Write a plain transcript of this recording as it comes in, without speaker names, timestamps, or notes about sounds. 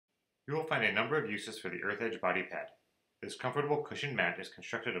You will find a number of uses for the Earth Edge body pad. This comfortable cushioned mat is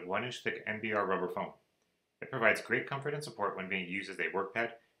constructed of 1-inch thick NBR rubber foam. It provides great comfort and support when being used as a work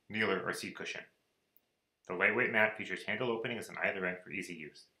pad, kneeler, or seat cushion. The lightweight mat features handle openings on either end for easy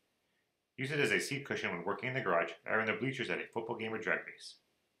use. Use it as a seat cushion when working in the garage or in the bleachers at a football game or drag race.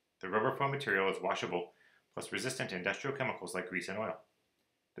 The rubber foam material is washable, plus resistant to industrial chemicals like grease and oil.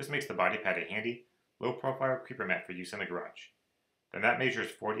 This makes the body pad a handy, low-profile creeper mat for use in the garage. The mat measures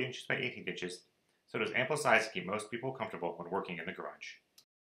 40 inches by 18 inches, so it has ample size to keep most people comfortable when working in the garage.